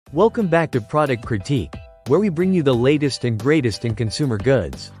Welcome back to Product Critique, where we bring you the latest and greatest in consumer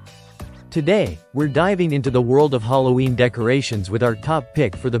goods. Today, we're diving into the world of Halloween decorations with our top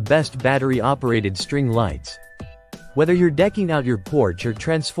pick for the best battery-operated string lights. Whether you're decking out your porch or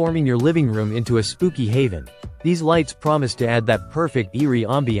transforming your living room into a spooky haven, these lights promise to add that perfect eerie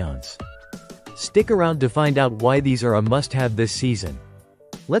ambiance. Stick around to find out why these are a must-have this season.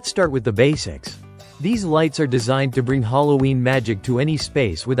 Let's start with the basics. These lights are designed to bring Halloween magic to any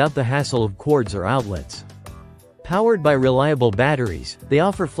space without the hassle of cords or outlets. Powered by reliable batteries, they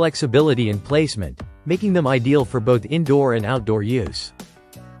offer flexibility in placement, making them ideal for both indoor and outdoor use.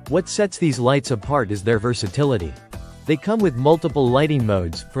 What sets these lights apart is their versatility. They come with multiple lighting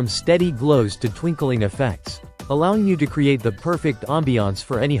modes, from steady glows to twinkling effects, allowing you to create the perfect ambiance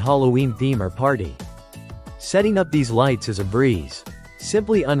for any Halloween theme or party. Setting up these lights is a breeze.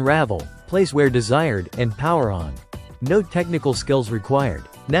 Simply unravel, place where desired, and power on. No technical skills required.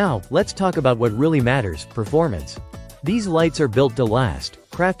 Now, let's talk about what really matters: performance. These lights are built to last,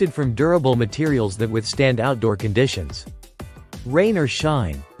 crafted from durable materials that withstand outdoor conditions. Rain or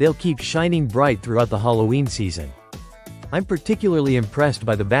shine, they'll keep shining bright throughout the Halloween season. I'm particularly impressed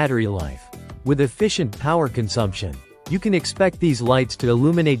by the battery life. With efficient power consumption, you can expect these lights to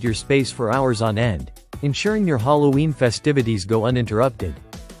illuminate your space for hours on end, ensuring your Halloween festivities go uninterrupted.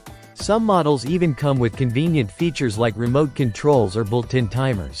 Some models even come with convenient features like remote controls or built-in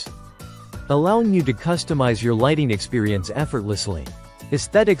timers, allowing you to customize your lighting experience effortlessly.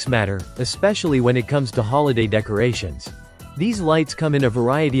 Aesthetics matter, especially when it comes to holiday decorations. These lights come in a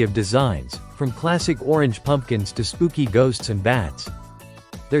variety of designs, from classic orange pumpkins to spooky ghosts and bats.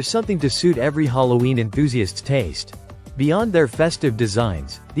 There's something to suit every Halloween enthusiast's taste. Beyond their festive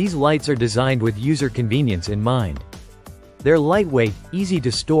designs, these lights are designed with user convenience in mind. They're lightweight, easy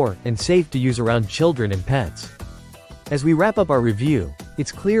to store, and safe to use around children and pets. As we wrap up our review,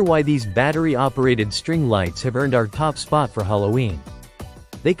 it's clear why these battery-operated string lights have earned our top spot for Halloween.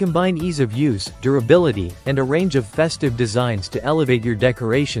 They combine ease of use, durability, and a range of festive designs to elevate your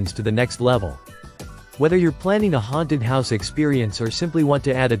decorations to the next level. Whether you're planning a haunted house experience or simply want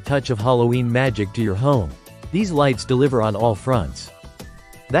to add a touch of Halloween magic to your home, these lights deliver on all fronts.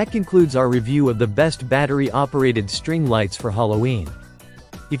 That concludes our review of the best battery-operated string lights for Halloween.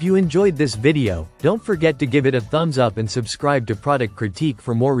 If you enjoyed this video, don't forget to give it a thumbs up and subscribe to Product Critique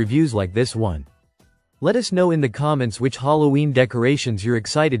for more reviews like this one. Let us know in the comments which Halloween decorations you're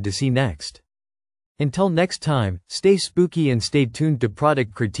excited to see next. Until next time, stay spooky and stay tuned to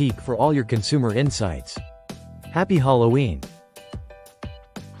Product Critique for all your consumer insights. Happy Halloween!